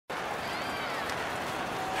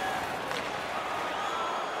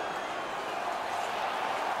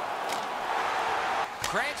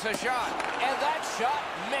Cranks a shot, and that shot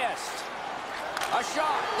missed. A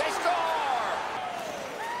shot, they score!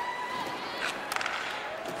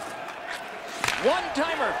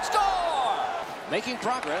 One-timer, score! Making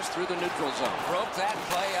progress through the neutral zone. Broke that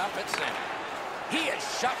play up at center. He is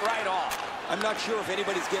shut right off. I'm not sure if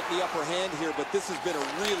anybody's getting the upper hand here, but this has been a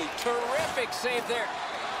really terrific save there.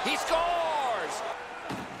 He scores!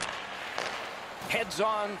 Heads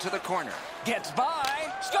on to the corner. Gets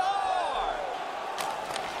by, score!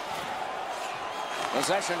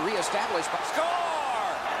 Possession reestablished. Score!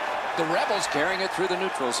 The Rebels carrying it through the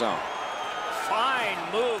neutral zone. Fine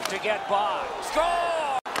move to get by.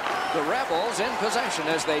 Score! The Rebels in possession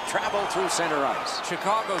as they travel through center ice.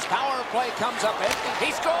 Chicago's power play comes up empty.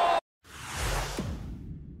 He scores!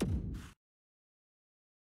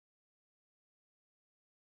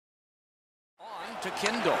 On to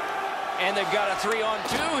Kindle. And they've got a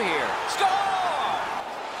 3-on-2 here. Score!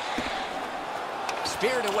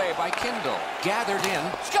 Speared away by Kindle. Gathered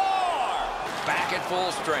in. Score! Back at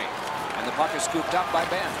full strength. And the puck is scooped up by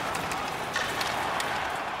Ben.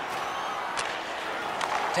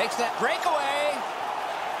 Takes that breakaway.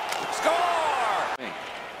 Score!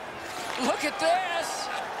 Look at this.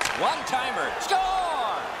 One-timer.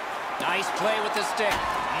 Score! Nice play with the stick.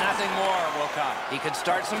 Nothing more will come. He could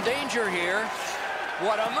start some danger here.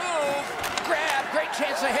 What a move. Grab. Great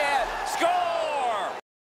chance ahead. Score!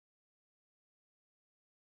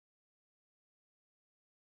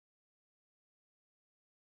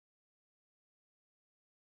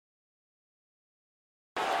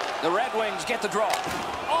 The Red Wings get the draw.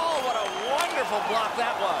 Oh, what a wonderful block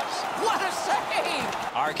that was. What a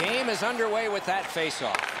save! Our game is underway with that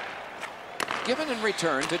faceoff. Given in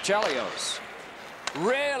return to Chelios.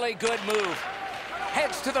 Really good move.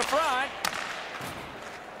 Heads to the front.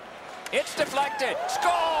 It's deflected.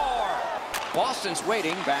 Score! Boston's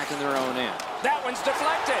waiting back in their own end. That one's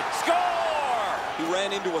deflected. Score! He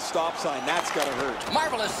ran into a stop sign. That's got to hurt.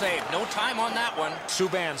 Marvelous save. No time on that one.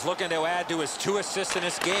 Subban's looking to add to his 2 assists in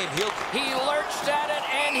this game. He lurched at it,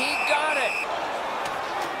 and he got it.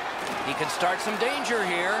 He can start some danger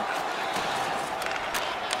here.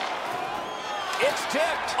 It's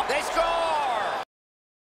tipped. They score!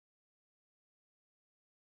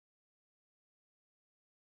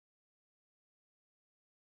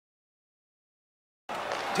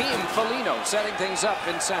 Team Foligno setting things up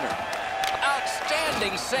in center.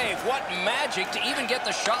 Outstanding save. What magic to even get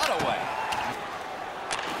the shot away.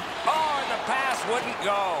 Oh, and the pass wouldn't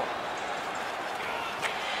go.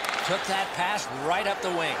 Took that pass right up the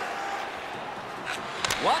wing.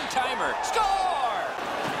 One-timer. Score!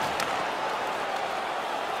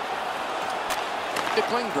 To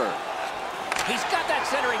Klingberg. He's got that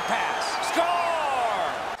centering pass. Score!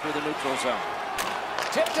 Through the neutral zone.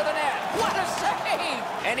 Tip to the net. What a save!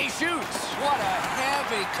 And he shoots. What a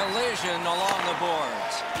heavy collision along the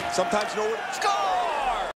boards. Sometimes nowhere.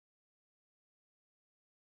 Score!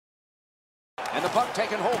 And the puck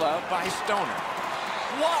taken hold of by Stoner.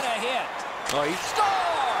 What a hit! Score!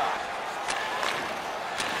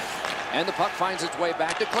 And the puck finds its way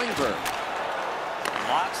back to Klingberg.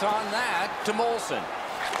 Lots on that to Molson.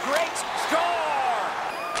 Great score!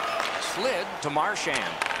 Slid to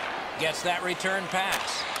Marchand. Gets that return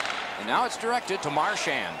pass. And now it's directed to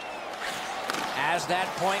Marchand. Has that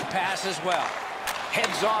point pass as well.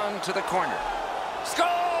 Heads on to the corner. Score!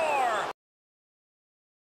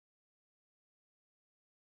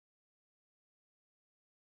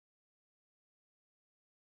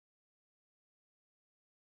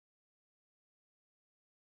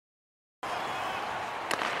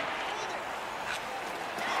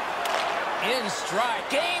 In stride.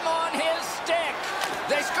 Game on his stick.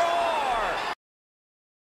 They score!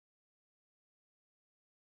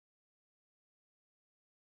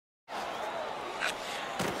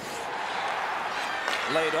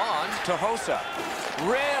 Laid on to Hossa.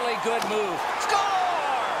 Really good move.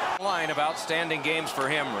 Score! Line of outstanding games for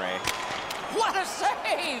him, Ray. What a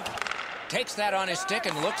save! Takes that on his stick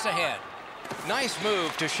and looks ahead. Nice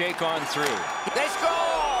move to shake on through. They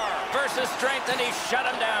score! Versus strength, and he shut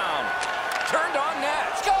him down. Turned on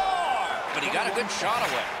net. Score! But he got a good shot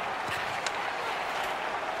away.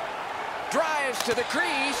 Drives to the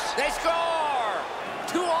crease. They score!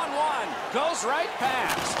 2-on-1. Goes right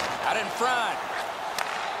past. Out in front.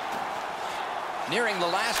 Nearing the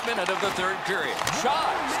last minute of the third period.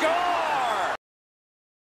 Shot. Score!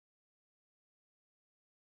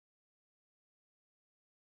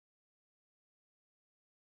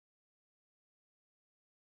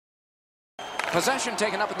 Possession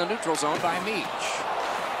taken up in the neutral zone by Meach.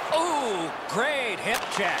 Ooh, great hip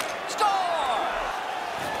check. Score!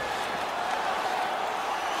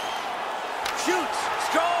 Shoots.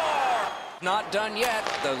 Not done yet.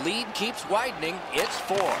 The lead keeps widening. It's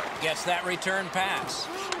 4. Gets that return pass.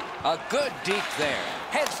 A good deke there.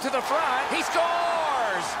 Heads to the front. He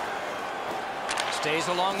scores! Stays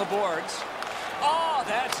along the boards. Oh,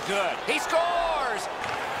 that's good. He scores!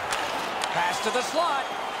 Pass to the slot.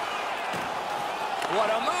 What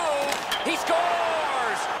a move! He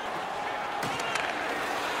scores!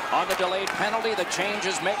 On the delayed penalty, the change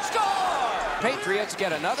is made. Score! Patriots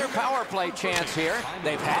get another power play chance here.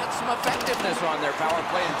 They've had some effectiveness on their power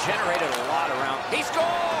play and generated a lot around. He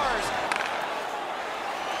scores!